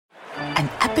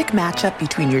epic matchup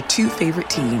between your two favorite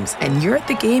teams, and you're at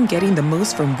the game getting the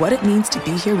most from what it means to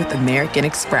be here with American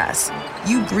Express.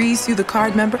 You breeze through the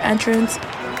card member entrance,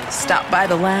 stop by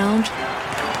the lounge.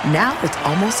 Now it's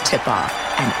almost tip-off,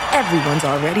 and everyone's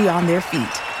already on their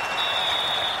feet.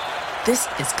 This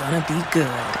is gonna be good.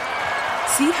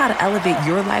 See how to elevate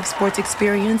your live sports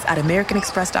experience at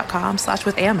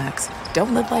americanexpress.com/withAmex.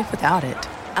 Don't live life without it.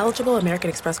 Eligible American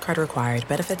Express card required.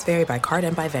 Benefits vary by card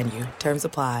and by venue. Terms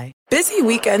apply. Busy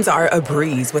weekends are a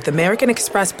breeze with American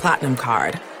Express Platinum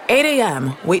Card. 8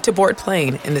 a.m., wait to board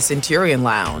plane in the Centurion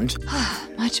Lounge.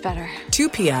 Much better. 2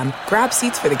 p.m., grab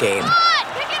seats for the game.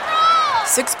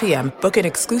 6 p.m., book an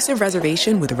exclusive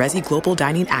reservation with Resi Global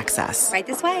Dining Access. Right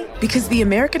this way. Because the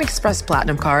American Express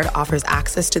Platinum Card offers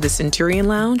access to the Centurion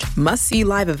Lounge, must-see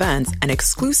live events, and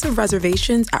exclusive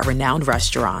reservations at renowned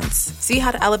restaurants. See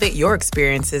how to elevate your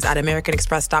experiences at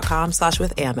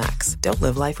americanexpress.com/withAmex. Don't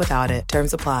live life without it.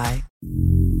 Terms apply.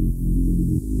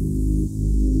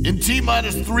 In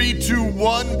T-minus 3, 2,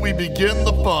 1, we begin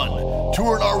the fun.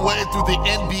 Touring our way through the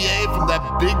NBA from that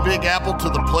big apple to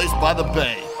the place by the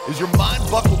bay. Is your mind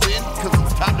buckled in? Because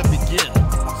it's time to begin.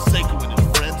 Sekou and his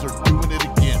friends are doing it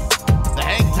again. The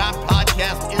Hang Time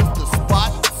Podcast is the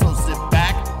spot, so sit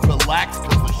back, relax,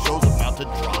 because the show's about to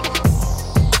drop.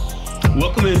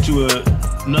 Welcome into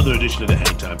another edition of the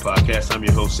Hang Time Podcast. I'm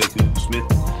your host, Sekou Smith,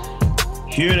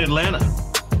 here in Atlanta,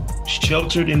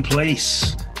 sheltered in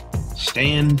place,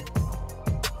 staying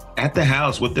at the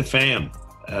house with the fam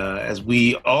as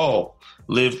we all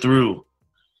live through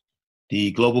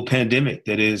the global pandemic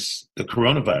that is the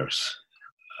coronavirus.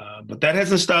 But that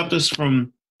hasn't stopped us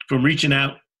from reaching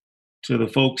out to the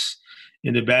folks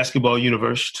in the basketball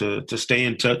universe to stay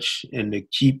in touch and to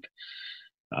keep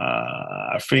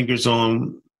our fingers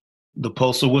on the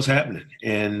pulse of what's happening.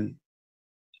 And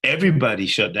everybody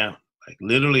shut down, like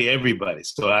literally everybody.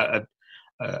 So I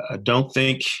don't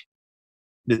think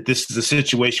that this is a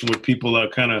situation where people are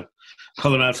kind of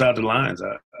coloring outside the lines.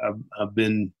 I've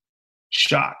been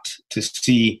shocked to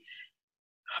see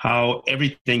how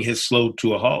everything has slowed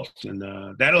to a halt. And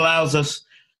that allows us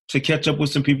to catch up with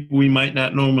some people we might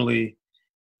not normally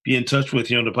be in touch with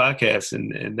here on the podcast.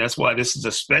 And that's why this is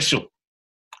a special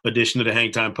edition of the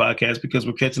Hang Time Podcast, because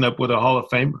we're catching up with a Hall of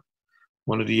Famer,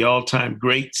 one of the all-time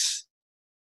greats.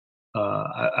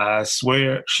 I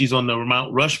swear she's on the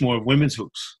Mount Rushmore of women's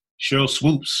hoops. Sheryl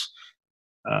Swoopes,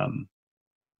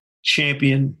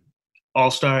 champion,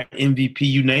 all-star, MVP,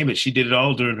 you name it. She did it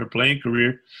all during her playing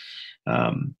career.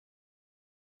 And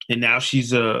now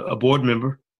she's a board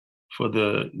member for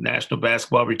the National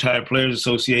Basketball Retired Players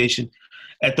Association,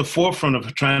 at the forefront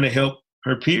of trying to help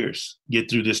her peers get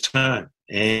through this time.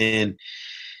 And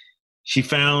she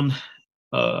found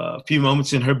a few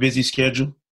moments in her busy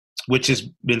schedule, which has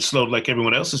been slowed like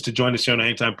everyone else's, to join us here on the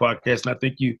Hang Time Podcast. And I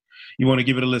think you want to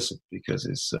give it a listen, because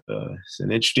it's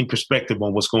an interesting perspective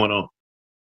on what's going on.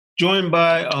 Joined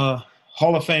by a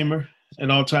Hall of Famer, an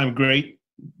all-time great,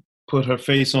 put her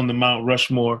face on the Mount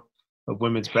Rushmore of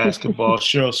women's basketball,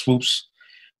 Sheryl Swoopes.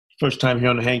 First time here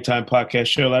on the Hang Time Podcast.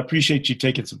 Sheryl, I appreciate you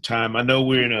taking some time. I know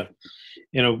we're in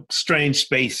a strange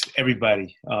space,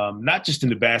 everybody, not just in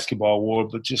the basketball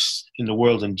world, but just in the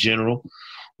world in general.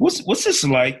 What's this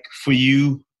like for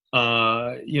you,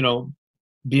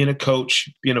 being a coach,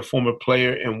 being a former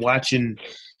player, and watching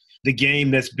the game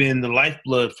that's been the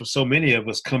lifeblood for so many of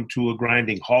us come to a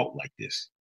grinding halt like this?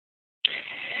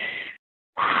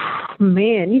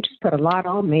 Man, you just put a lot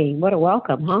on me. What a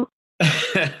welcome, huh?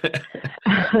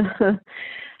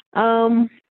 I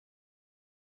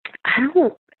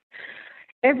don't,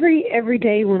 every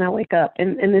day when I wake up,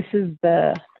 and this is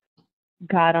the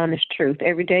God honest truth,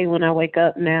 every day when I wake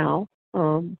up now,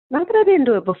 not that I didn't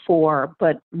do it before,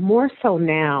 but more so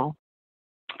now,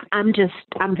 I'm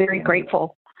very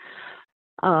grateful.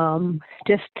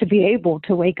 Just to be able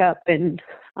to wake up and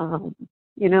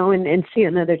see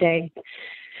another day.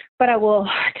 But I will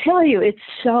tell you, it's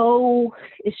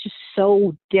just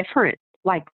so different.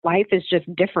 Like, life is just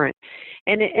different.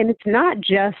 And it's not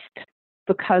just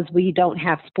because we don't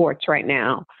have sports right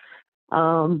now.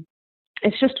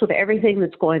 It's just with everything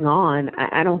that's going on.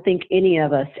 I don't think any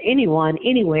of us, anyone,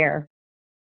 anywhere,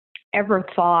 ever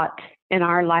thought in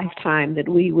our lifetime that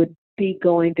we would be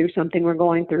going through something we're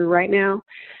going through right now.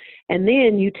 And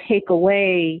then you take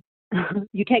away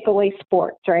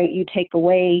sports, right? You take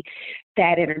away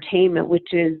that entertainment,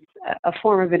 which is a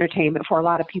form of entertainment for a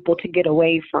lot of people to get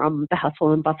away from the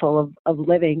hustle and bustle of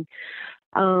living.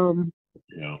 And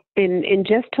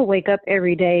just to wake up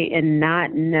every day and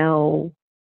not know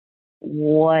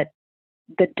what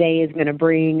the day is going to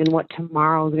bring and what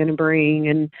tomorrow is going to bring,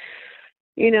 and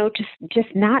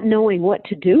just not knowing what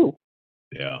to do.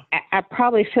 Yeah. I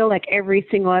probably feel like every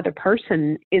single other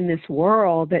person in this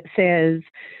world that says,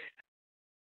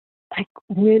 like,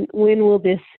 when will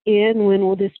this end? When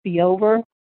will this be over?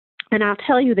 And I'll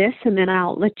tell you this, and then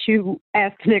I'll let you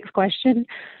ask the next question.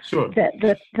 Sure.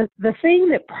 The thing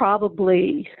that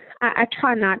probably I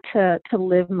try not to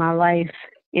live my life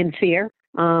in fear,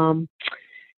 because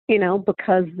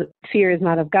fear is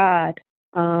not of God.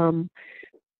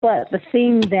 But the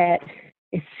thing that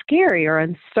is scary or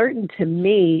uncertain to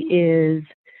me is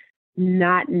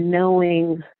not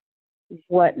knowing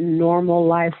what normal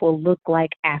life will look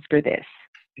like after this.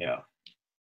 Yeah.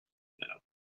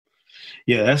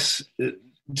 That's,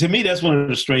 to me, that's one of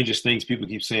the strangest things. People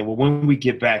keep saying, well, when we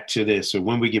get back to this or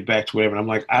when we get back to whatever. And I'm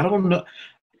like, I don't know.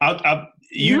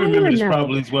 You remember this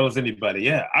probably as well as anybody.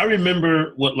 Yeah. I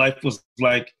remember what life was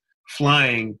like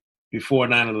flying before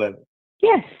 9/11.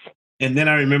 Yes. And then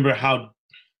I remember how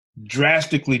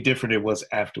drastically different it was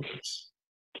afterwards.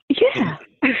 Yeah.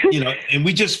 And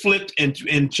we just flipped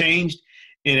and changed,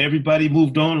 and everybody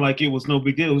moved on like it was no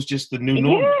big deal. It was just the new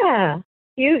normal. Yeah.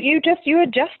 You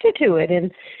adjusted to it,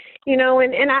 and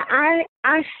I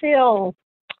feel,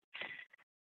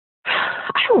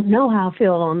 I don't know how I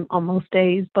feel on most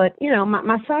days, but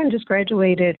my son just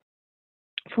graduated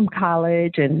from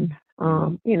college and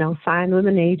signed with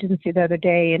an agency the other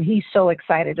day, and he's so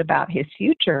excited about his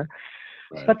future.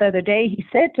 Right. But the other day he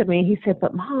said to me,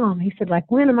 but Mom, he said, like,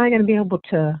 when am I going to be able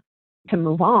to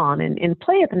move on and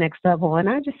play at the next level? And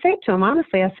I just said to him,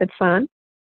 honestly, I said, son,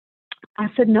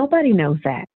 nobody knows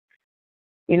that.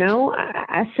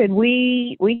 I said,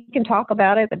 we can talk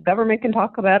about it. The government can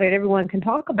talk about it. Everyone can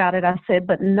talk about it. I said,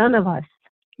 but none of us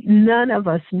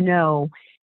know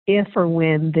if or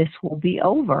when this will be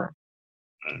over.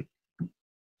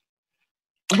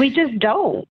 We just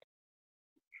don't.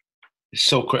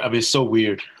 It's so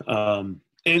weird. And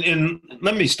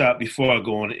let me stop before I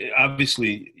go on.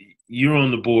 Obviously, you're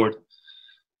on the board,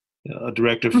 a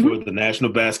director for the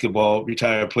National Basketball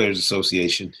Retired Players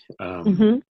Association.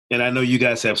 And I know you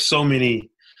guys have so many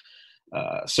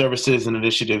services and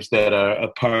initiatives that are a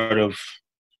part of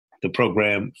the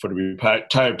program for the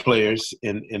retired players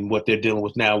and what they're dealing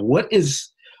with now.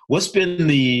 What's been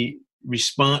the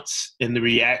response and the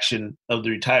reaction of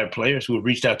the retired players who have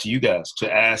reached out to you guys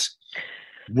to ask,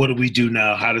 what do we do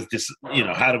now? How does this,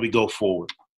 how do we go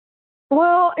forward?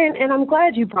 Well, and I'm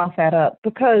glad you brought that up,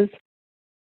 because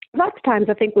lots of times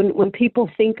I think when people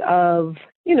think of,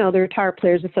 the Retired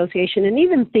Players Association, and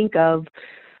even think of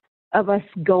us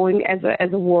going as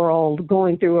a world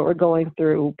going through what we're going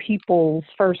through, people's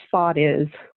first thought is,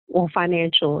 well,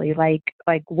 financially, like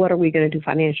what are we going to do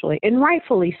financially? And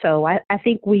rightfully so. I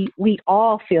think we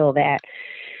all feel that.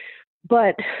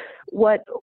 But what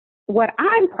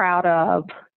I'm proud of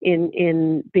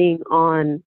in being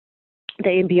on the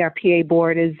NBRPA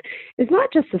board is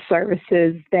not just the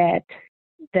services that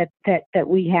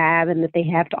we have and that they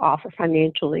have to offer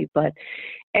financially, but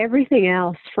everything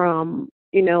else from,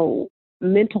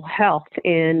 mental health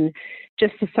and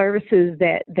just the services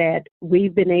that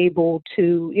we've been able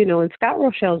to, and Scott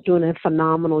Rochelle's doing a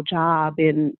phenomenal job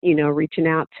in, reaching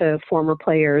out to former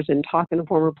players and talking to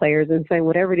former players and saying,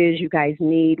 whatever it is you guys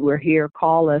need, we're here,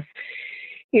 call us,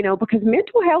 because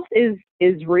mental health is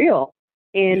real.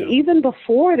 And even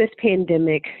before this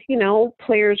pandemic,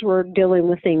 players were dealing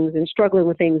with things and struggling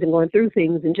with things and going through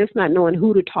things and just not knowing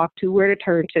who to talk to, where to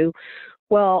turn to.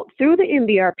 Well, through the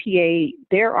NBRPA,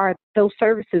 those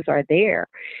services are there.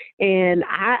 And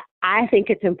I think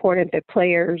it's important that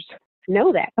players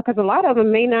know that, because a lot of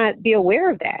them may not be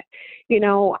aware of that.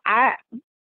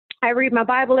 I read my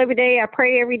Bible every day. I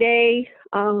pray every day.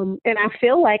 And I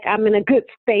feel like I'm in a good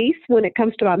space when it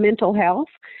comes to my mental health.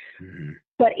 Mm-hmm.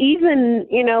 But even,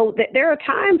 there are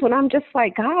times when I'm just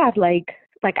like, God, like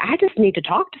I just need to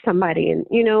talk to somebody and,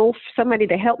 somebody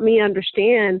to help me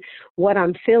understand what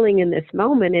I'm feeling in this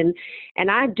moment. And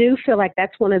I do feel like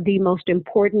that's one of the most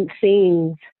important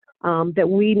things that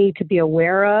we need to be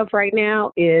aware of right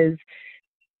now is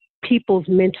people's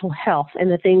mental health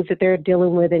and the things that they're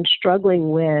dealing with and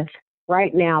struggling with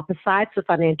right now, besides the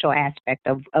financial aspect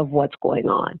of what's going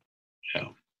on. Yeah.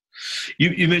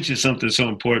 You mentioned something so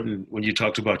important when you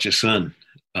talked about your son,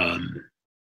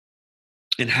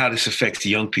 and how this affects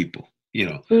young people.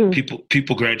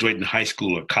 People graduating high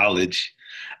school or college,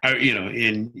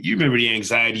 and you remember the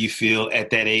anxiety you feel at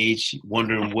that age,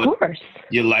 wondering what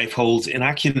your life holds. And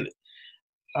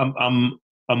I'm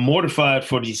mortified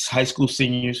for these high school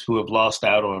seniors who have lost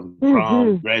out on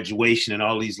prom, graduation, and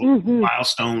all these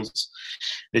milestones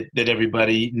that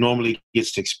everybody normally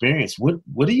gets to experience.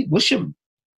 What's your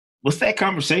what's that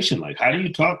conversation like? How do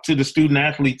you talk to the student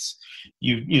athletes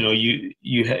you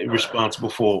responsible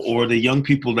for, or the young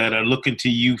people that are looking to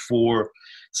you for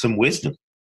some wisdom?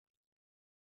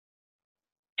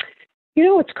 You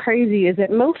know what's crazy is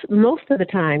that most of the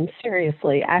time,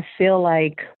 seriously, I feel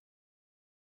like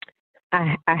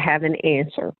I have an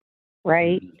answer,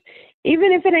 right? Mm-hmm.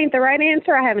 Even if it ain't the right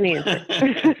answer, I have an answer.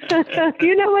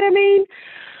 You know what I mean?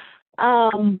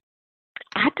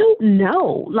 I don't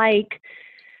know. Like,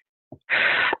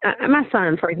 my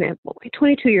son, for example, he's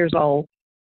 22 years old,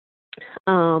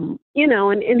 you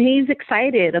know, and he's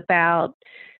excited about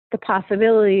the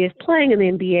possibility of playing in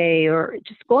the NBA or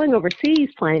just going overseas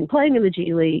playing in the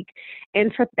G League.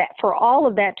 And for all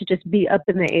of that to just be up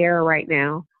in the air right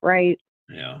now, right?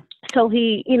 Yeah. So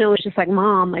he, you know, it's just like,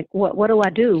 Mom, like, what do I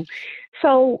do?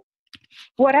 So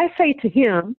what I say to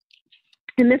him,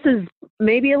 and this is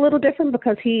maybe a little different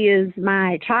because he is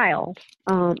my child,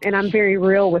 and I'm very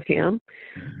real with him.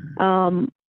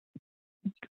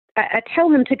 I tell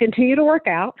him to continue to work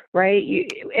out, right?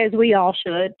 As we all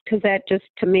should, because that just,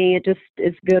 to me, it just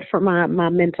is good for my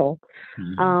mental.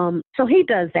 Mm-hmm. So he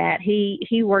does that.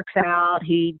 He works out.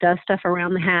 He does stuff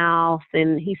around the house,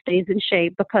 and he stays in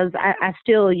shape because I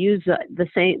still use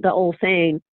the old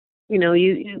saying, you know,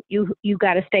 you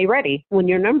got to stay ready when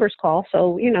your numbers call.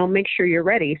 So, you know, make sure you're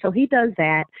ready. So he does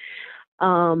that.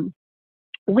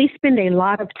 We spend a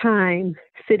lot of time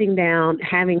sitting down,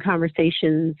 having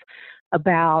conversations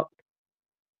about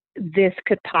this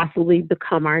could possibly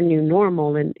become our new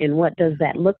normal, and what does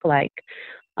that look like?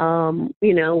 You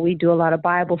know, we do a lot of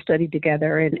Bible study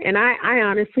together, and I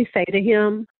honestly say to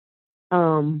him,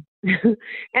 and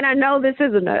I know this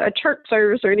isn't a church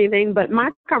service or anything, but my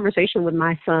conversation with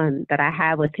my son that I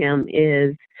have with him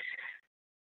is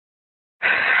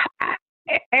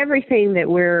everything that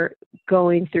we're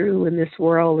going through in this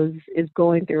world is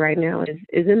going through right now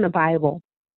is in the Bible.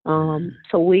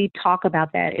 So we talk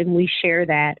about that and we share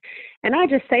that. And I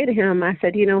just say to him, I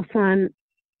said, you know, son,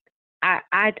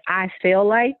 I feel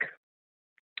like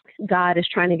God is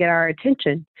trying to get our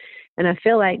attention. And I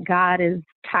feel like God is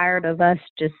tired of us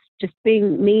just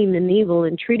being mean and evil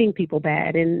and treating people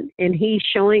bad. And he's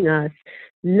showing us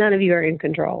none of you are in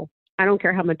control. I don't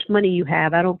care how much money you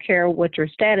have. I don't care what your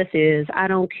status is. I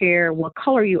don't care what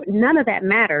color none of that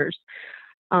matters.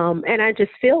 And I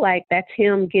just feel like that's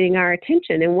him getting our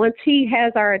attention. And once he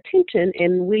has our attention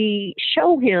and we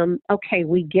show him, okay,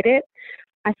 we get it,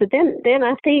 I said, then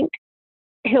I think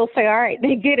he'll say, all right,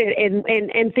 they get it,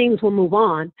 and things will move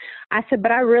on. I said,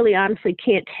 but I really honestly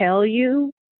can't tell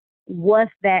you what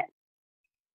that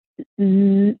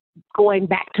going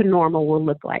back to normal will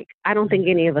look like. I don't think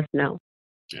any of us know.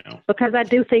 Yeah. Because I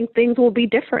do think things will be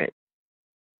different.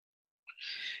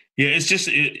 Yeah, it's just,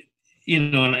 you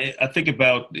know, and I think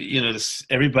about, you know,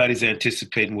 everybody's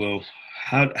anticipating, well,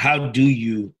 how do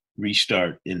you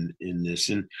restart in this?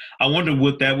 And I wonder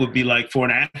what that would be like for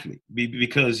an athlete,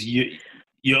 because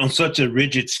you're on such a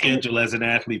rigid schedule as an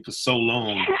athlete for so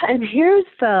long. Yeah, and here's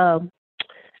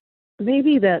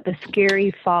maybe the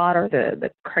scary thought or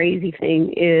the crazy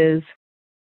thing is,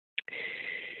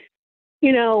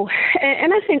 you know,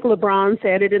 and I think LeBron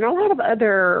said it, and a lot of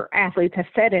other athletes have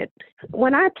said it.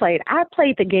 When I played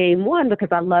the game, one, because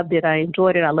I loved it. I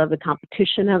enjoyed it. I loved the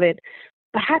competition of it.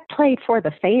 But I played for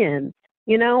the fans.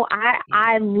 You know,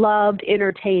 I loved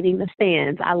entertaining the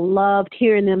fans. I loved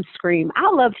hearing them scream.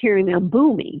 I loved hearing them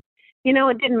boo me. You know,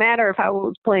 it didn't matter if I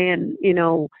was playing, you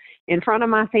know, in front of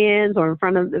my fans or in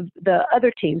front of the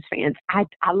other team's fans. I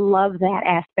love that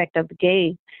aspect of the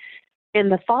game.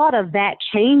 And the thought of that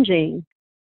changing,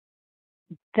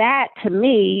 that to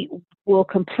me will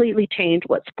completely change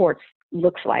what sports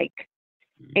looks like.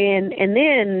 And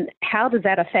then how does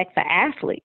that affect the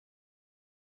athlete?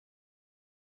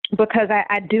 Because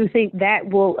I do think that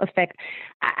will affect,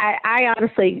 I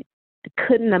honestly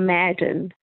couldn't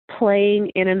imagine playing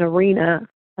in an arena,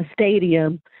 a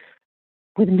stadium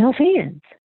with no fans.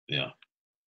 Yeah.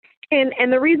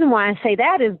 And the reason why I say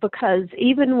that is because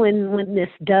even when this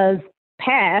does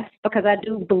pass, because I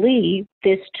do believe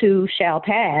this too shall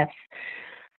pass,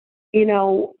 you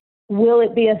know, will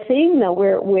it be a thing though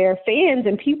where fans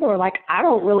and people are like, I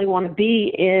don't really want to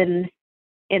be in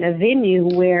a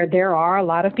venue where there are a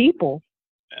lot of people.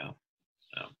 Yeah.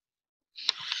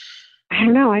 I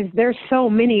don't know. There's so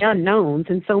many unknowns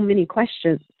and so many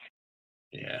questions.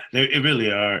 Yeah, it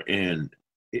really are. And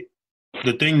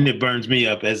the thing that burns me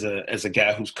up as a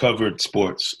guy who's covered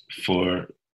sports for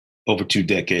over 2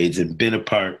 decades and been a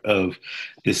part of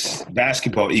this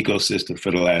basketball ecosystem for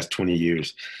the last 20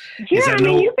 years. Yeah, I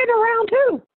mean, you've been around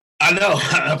too. I know.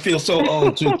 I feel so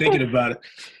old too thinking about it.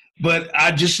 But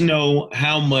I just know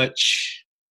how much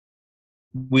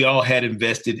we all had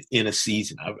invested in a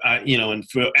season. And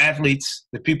for athletes,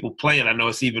 the people playing, I know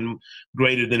it's even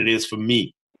greater than it is for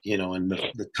me, and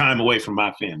the time away from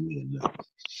my family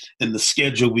and the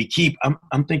schedule we keep.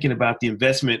 I'm thinking about the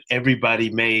investment everybody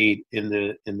made in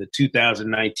the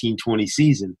 2019-20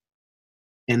 season,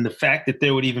 and the fact that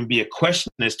there would even be a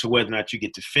question as to whether or not you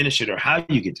get to finish it or how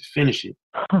you get to finish it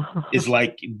is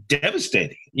like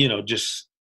devastating.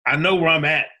 I know where I'm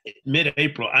at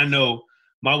mid-April. I know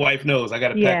my wife knows I got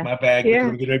to pack my bag because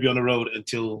I'm getting ready to be on the road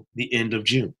until the end of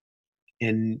June.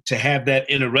 And to have that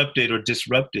interrupted or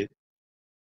disrupted,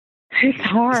 it's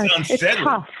hard. It's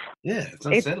tough. Yeah, it's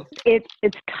unsettling.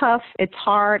 It's tough. It's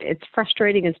hard. It's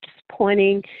frustrating. It's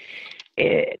disappointing.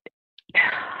 I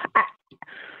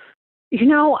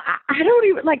don't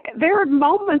even there are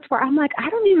moments where I'm like, I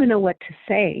don't even know what to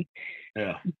say.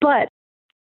 Yeah. But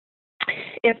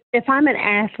if I'm an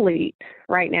athlete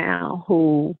right now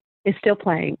who is still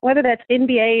playing, whether that's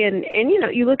NBA and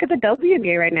you look at the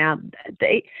WNBA right now,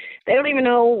 they don't even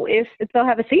know if they'll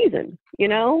have a season,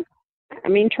 I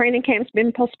mean, training camp's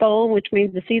been postponed, which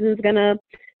means the season's going to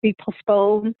be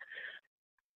postponed.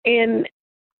 And,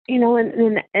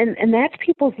 and that's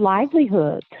people's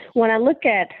livelihoods. When I look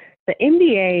at the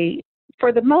NBA,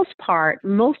 for the most part,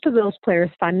 most of those players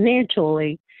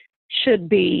financially should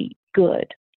be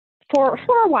good for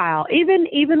a while,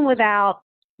 even without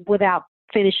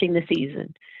finishing the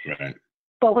season. Right.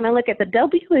 But when I look at the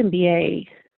WNBA,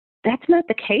 that's not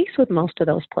the case with most of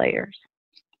those players.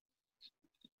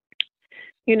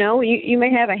 You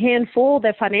may have a handful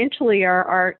that financially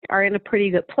are in a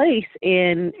pretty good place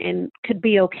and could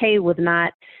be okay with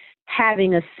not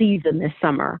having a season this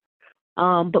summer.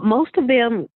 But most of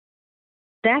them,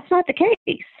 that's not the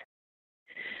case.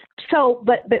 So,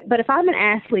 but if I'm an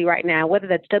athlete right now, whether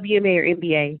that's WNBA or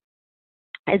NBA,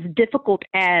 as difficult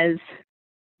as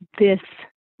this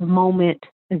moment,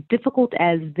 as difficult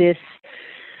as this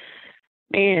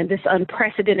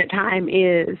unprecedented time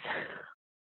is,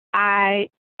 I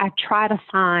try to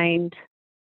find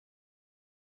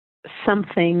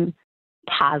something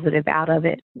positive out of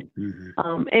it.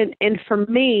 Mm-hmm. And for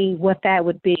me, what that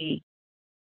would be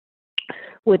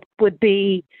would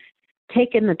be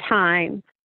taking the time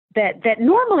that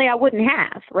normally I wouldn't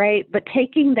have, right? But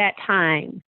taking that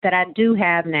time that I do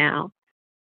have now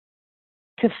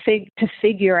to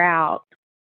figure out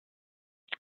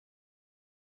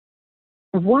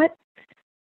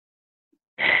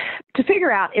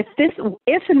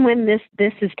if and when this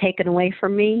is taken away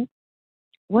from me,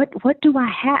 what do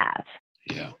I have?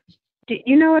 Yeah. Do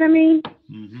you know what I mean?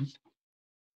 Mm-hmm.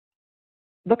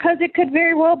 Because it could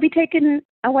very well be taken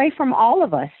away from all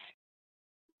of us.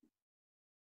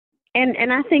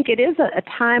 And I think it is a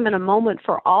time and a moment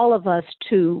for all of us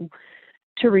to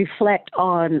reflect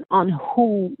on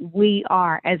who we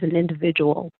are as an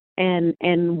individual and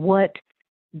what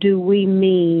do we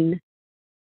mean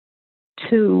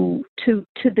to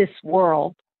this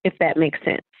world, if that makes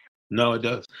sense. No, it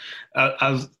does.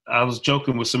 I was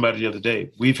joking with somebody the other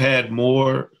day. We've had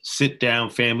more sit-down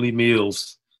family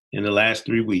meals in the last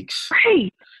 3 weeks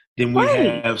than we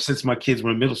have since my kids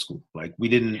were in middle school. Like we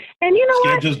didn't. And you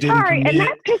know schedules what? Didn't Sorry, commit. And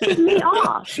that pisses me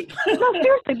off. No,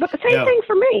 seriously, but the same thing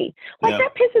for me.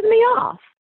 That pisses me off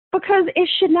because it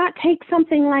should not take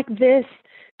something like this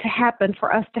to happen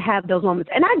for us to have those moments.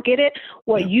 And I get it,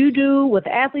 what you do, what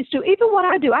the athletes do, even what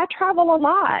I do. I travel a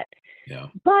lot. Yeah.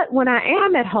 But when I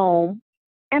am at home,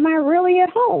 am I really at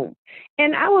home?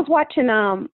 And I was watching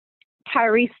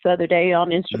Tyrese the other day on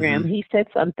Instagram. Mm-hmm. He said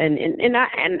something, and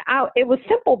I it was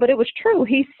simple, but it was true.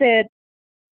 He said,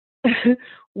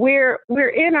 "We're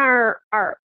in our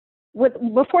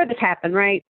before this happened,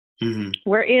 right? Mm-hmm.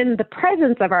 We're in the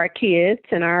presence of our kids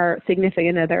and our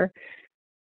significant other,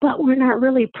 but we're not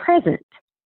really present."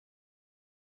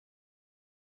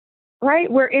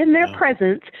 Right? We're in their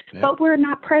presence, but we're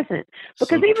not present.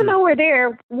 Because even though we're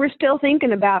there, we're still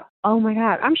thinking about, oh my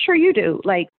God, I'm sure you do.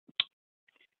 Like,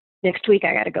 next week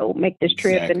I got to go make this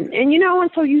trip. Exactly. And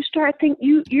so you start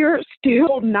thinking you're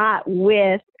still not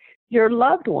with your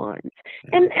loved ones.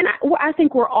 Yeah. And I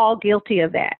think we're all guilty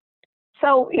of that.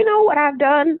 So, what I've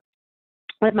done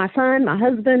with my son, my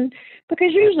husband,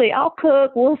 because usually I'll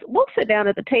cook, we'll sit down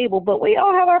at the table, but we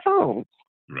all have our phones.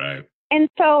 Right. And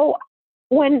so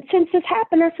since this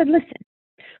happened, I said, listen,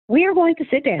 we are going to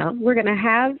sit down. We're going to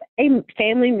have a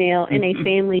family meal and a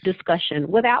family discussion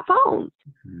without phones.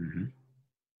 Mm-hmm.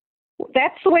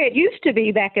 That's the way it used to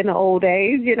be back in the old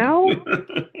days,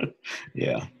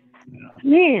 Yeah.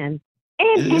 Man.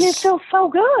 And it felt so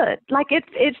good. Like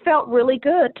it felt really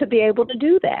good to be able to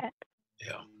do that.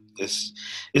 Yeah. It's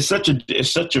such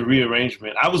a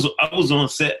rearrangement. I was on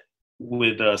set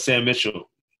with Sam Mitchell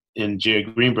and Jerry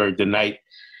Greenberg the night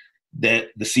that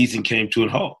the season came to a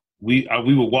halt. We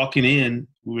were walking in,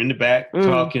 we were in the back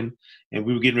talking, and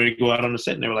we were getting ready to go out on the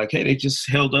set, and they were like, "Hey, they just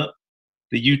held up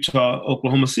the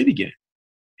Utah-Oklahoma City game,"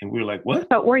 and we were like, "What?"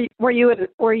 So were you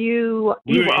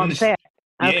on set?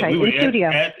 Yeah, Okay, we were in studio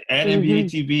at NBA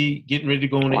TV, getting ready to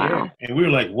go on the air, and we were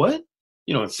like, "What?"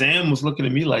 And Sam was looking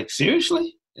at me like,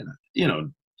 "Seriously?" And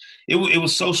it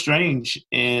was so strange.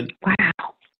 And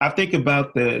I think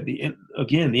about the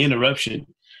interruption,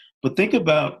 but think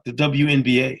about the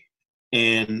WNBA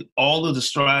and all of the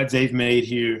strides they've made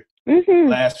here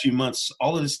last few months.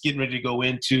 All of this getting ready to go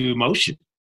into motion.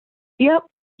 Yep.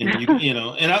 And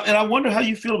and I wonder how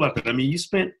you feel about that. I mean, you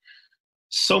spent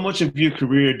so much of your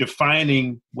career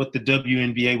defining what the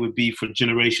WNBA would be for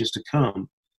generations to come.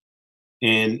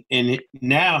 And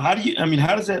now, how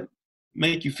does that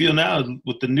make you feel now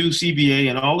with the new CBA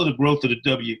and all of the growth of the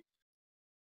W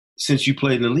since you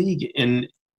played in the league? And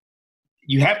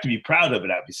you have to be proud of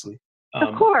it, obviously.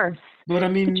 Of course. But I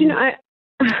mean,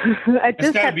 I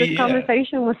just had this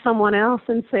conversation with someone else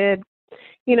and said,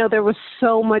 there was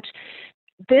so much.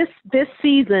 This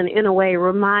season, in a way,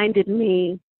 reminded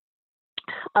me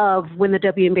of when the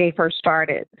WNBA first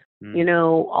started.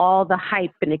 All the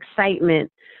hype and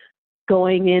excitement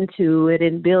going into it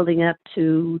and building up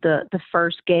to the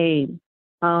first game.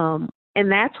 And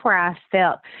that's where I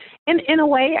felt, and in a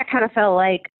way, I kind of felt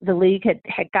like the league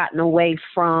had gotten away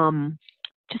from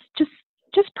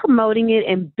just promoting it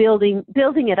and building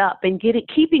it up and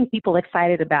keeping people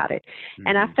excited about it.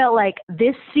 And I felt like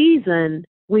this season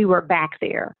we were back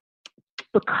there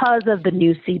because of the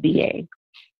new CBA,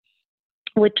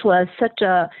 which was such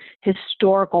a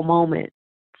historical moment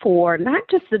for not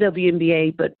just the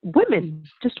WNBA, but women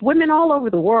all over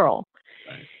the world.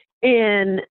 Right.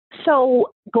 And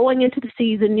so going into the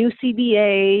season, new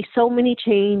CBA, so many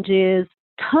changes,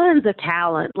 tons of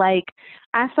talent. Like,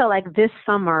 I felt like this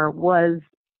summer was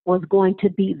going to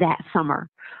be that summer.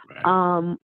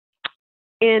 Right.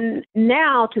 And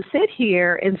now to sit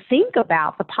here and think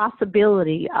about the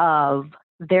possibility of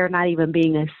there not even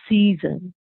being a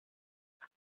season,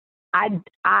 I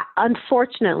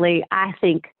unfortunately, I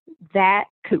think that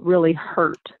could really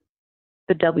hurt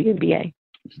the WNBA.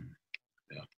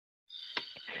 Yeah.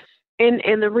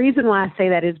 And the reason why I say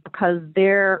that is because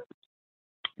there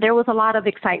was a lot of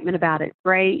excitement about it,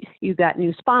 right? You got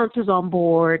new sponsors on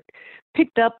board,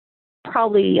 picked up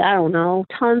probably, I don't know,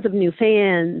 tons of new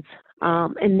fans.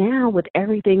 And now with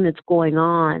everything that's going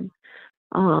on,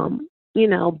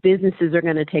 businesses are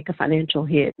going to take a financial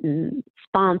hit, and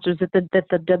sponsors that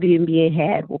the WNBA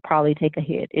had will probably take a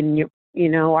hit. And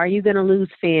are you going to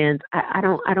lose fans? I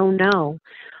don't know.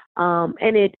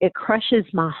 And it crushes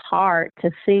my heart to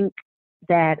think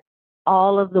that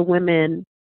all of the women,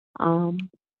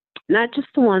 not just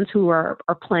the ones who are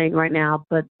playing right now,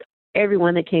 but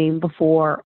everyone that came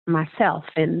before myself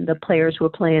and the players who are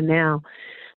playing now,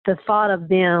 the thought of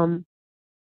them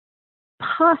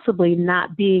possibly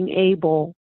not being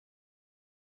able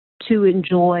to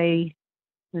enjoy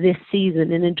this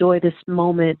season and enjoy this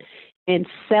moment and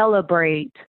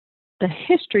celebrate the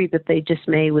history that they just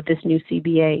made with this new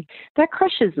CBA, that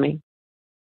crushes me.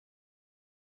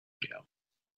 Yeah.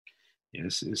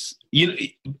 It's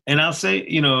and I'll say,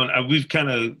 we've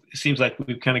it seems like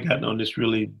we've kind of gotten on this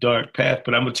really dark path,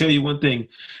 but I'm going to tell you one thing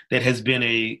that has been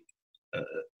a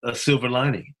silver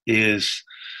lining is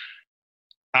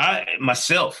I've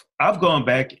gone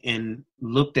back and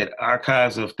looked at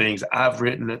archives of things I've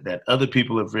written that other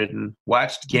people have written,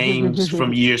 watched games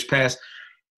from years past.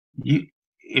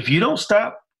 If you don't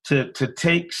stop to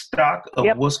take stock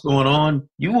of what's going on,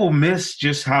 you will miss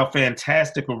just how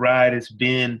fantastic a ride it's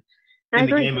been in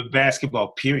the game of basketball,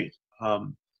 period. I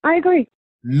agree.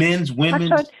 Men's,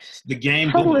 women's, the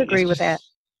game. Totally agree with that.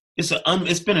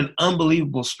 It's been an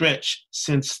unbelievable stretch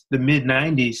since the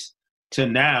mid-'90s to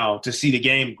now to see the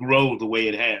game grow the way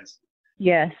it has.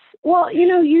 Yes. Well,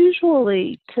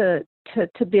 usually to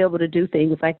be able to do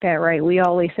things like that, right? We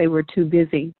always say we're too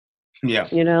busy. Yeah.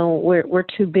 We're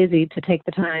too busy to take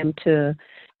the time to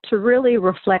really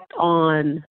reflect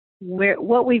on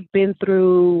what we've been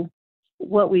through,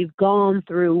 what we've gone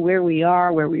through, where we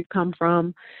are, where we've come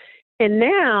from. And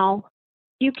now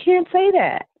you can't say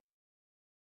that.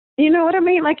 You know what I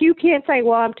mean? Like, you can't say,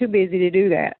 well, I'm too busy to do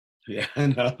that. Yeah,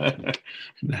 no.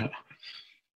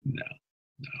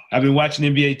 I've been watching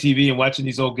NBA TV and watching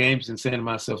these old games and saying to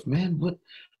myself, man, what?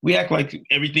 We act like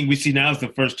everything we see now is the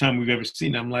first time we've ever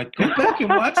seen it. I'm like, go back and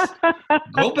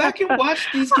watch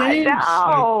these games.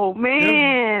 Oh,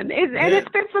 man. It's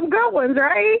been some good ones,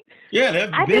 right? Yeah,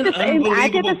 I did the same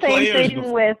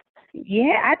thing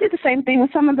Yeah, I did the same thing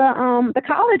with some of the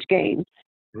college games.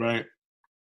 Right.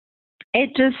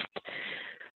 It just,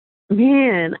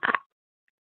 man,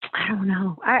 I don't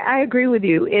know. I agree with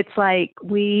you. It's like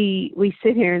we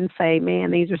sit here and say,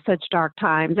 man, these are such dark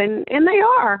times, and they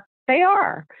are.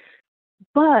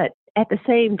 But at the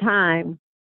same time,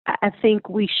 I think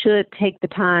we should take the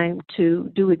time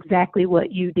to do exactly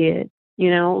what you did.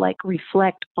 Like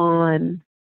reflect on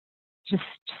just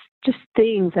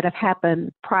things that have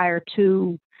happened prior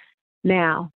to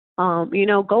now.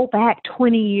 Go back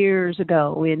 20 years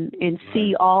ago and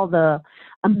see all the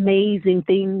amazing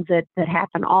things that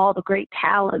happened, all the great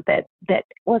talent that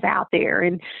was out there.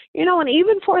 And, and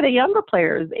even for the younger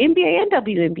players, NBA and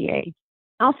WNBA,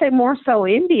 I'll say more so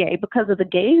NBA because of the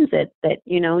games that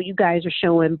you guys are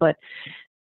showing. But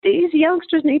these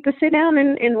youngsters need to sit down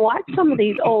and watch some of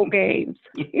these old games,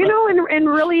 and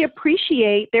really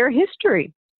appreciate their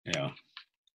history. Yeah.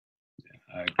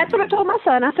 That's what I told my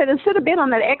son. I said, instead of being on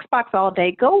that Xbox all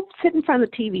day, go sit in front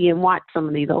of the TV and watch some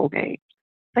of these old games.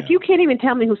 Like, you can't even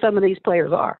tell me who some of these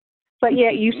players are. But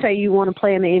yet you say you want to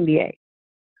play in the NBA.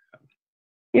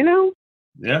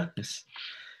 Yeah.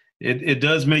 It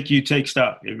does make you take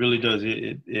stock. It really does.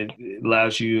 It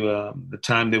allows you the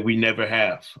time that we never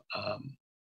have.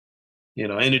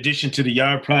 In addition to the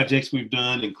yard projects we've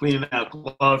done and cleaning out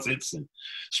closets and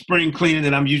spring cleaning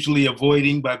that I'm usually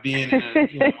avoiding by being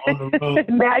on the road.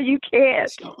 Now you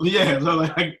can't. So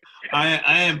I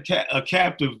am a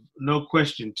captive, no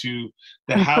question, to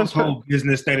the household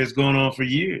business that has gone on for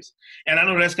years. And I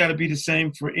know that's got to be the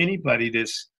same for anybody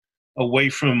that's away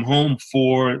from home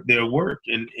for their work.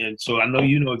 And so I know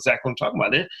you know exactly what I'm talking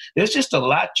about. There's just a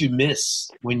lot you miss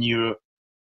when you're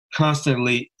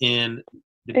constantly in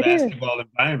the basketball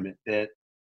environment that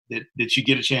you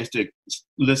get a chance to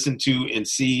listen to and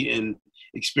see and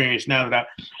experience. Now that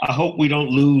I hope we don't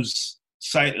lose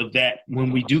sight of that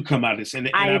when we do come out of this. And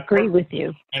I agree with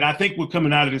you. And I think we're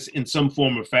coming out of this in some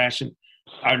form or fashion,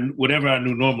 whatever our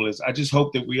new normal is. I just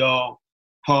hope that we all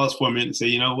pause for a minute and say,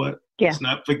 you know what? Yeah. Let's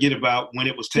not forget about when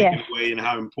it was taken away and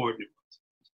how important it was.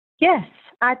 Yes,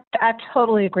 I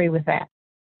totally agree with that.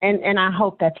 And I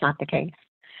hope that's not the case.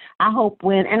 I hope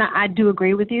and I do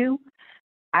agree with you.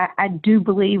 I do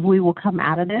believe we will come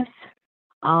out of this.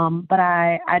 But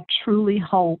I truly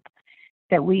hope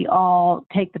that we all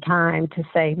take the time to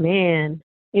say, man,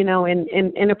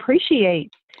 and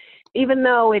appreciate, even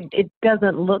though it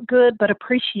doesn't look good, but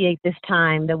appreciate this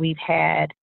time that we've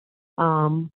had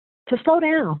to slow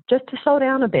down, just to slow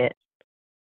down a bit.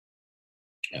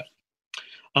 Yeah.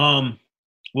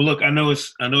 Well, look, I know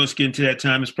it's getting to that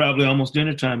time. It's probably almost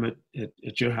dinner time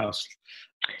at your house.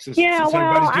 I got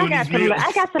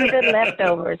some good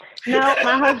leftovers. No,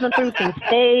 my husband threw some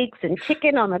steaks and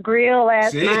chicken on the grill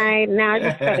last night. Now I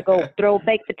just got to go throw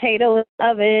baked potatoes in the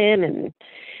oven, and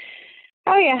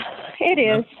it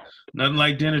is. Nothing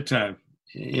like dinner time,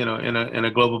 in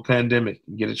a global pandemic.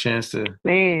 You get a chance to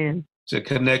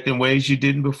connect in ways you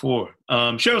didn't before.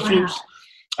 Sheryl Swoopes,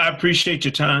 I appreciate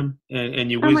your time and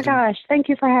your wisdom. Oh my gosh, thank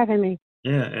you for having me.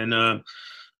 Yeah, and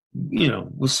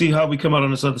we'll see how we come out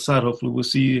on this other side. Hopefully we'll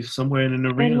see you somewhere in an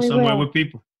arena, somewhere with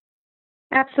people.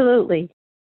 Absolutely.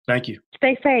 Thank you.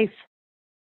 Stay safe.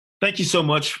 Thank you so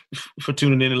much for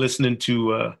tuning in and listening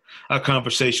to our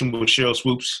conversation with Sheryl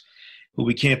Swoopes, who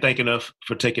we can't thank enough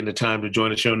for taking the time to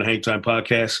join the show on the Hang Time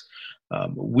Podcast.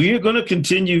 We're going to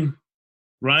continue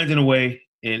grinding away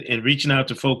and reaching out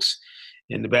to folks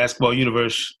in the basketball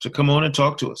universe to come on and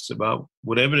talk to us about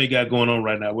whatever they got going on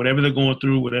right now, whatever they're going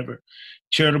through, whatever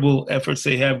charitable efforts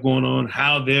they have going on,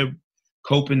 how they're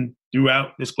coping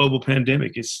throughout this global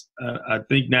pandemic. It's, I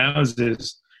think now is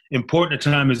as important a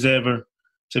time as ever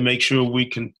to make sure we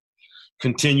can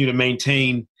continue to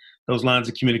maintain those lines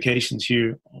of communications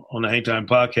here on the Hang Time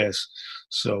Podcast.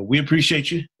 So we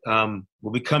appreciate you.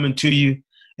 We'll be coming to you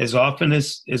as often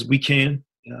as we can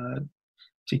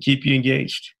to keep you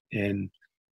engaged. And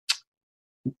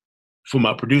for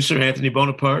my producer, Anthony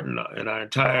Bonaparte, and our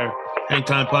entire Hang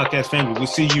Time Podcast family, we'll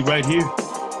see you right here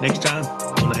next time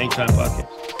on the Hang Time Podcast.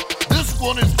 This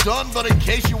one is done, but in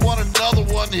case you want another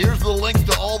one, here's the links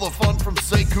to all the fun from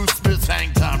Sekou Smith's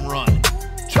Hang Time Run.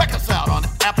 Check us out on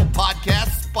Apple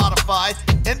Podcasts, Spotify,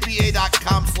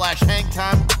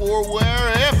 NBA.com/hangtime, or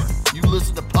wherever you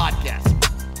listen to podcasts.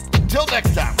 Until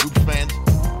next time, Hoops fans.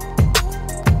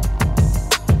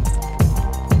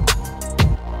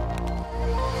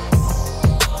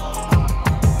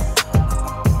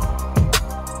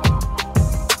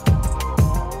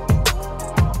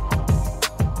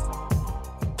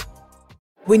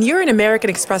 When you're an American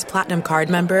Express Platinum card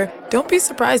member, don't be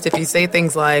surprised if you say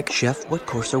things like, "Chef, what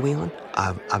course are we on?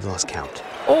 I've lost count."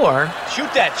 Or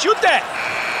Shoot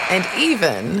that! And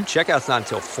even Checkout's not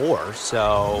until 4,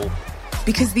 so...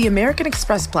 Because the American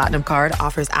Express Platinum Card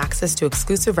offers access to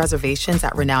exclusive reservations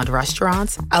at renowned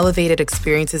restaurants, elevated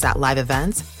experiences at live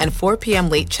events, and 4 p.m.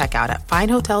 late checkout at fine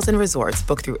hotels and resorts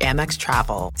booked through Amex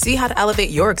Travel. See how to elevate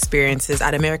your experiences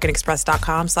at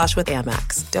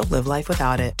americanexpress.com/withAmex. Don't live life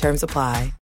without it. Terms apply.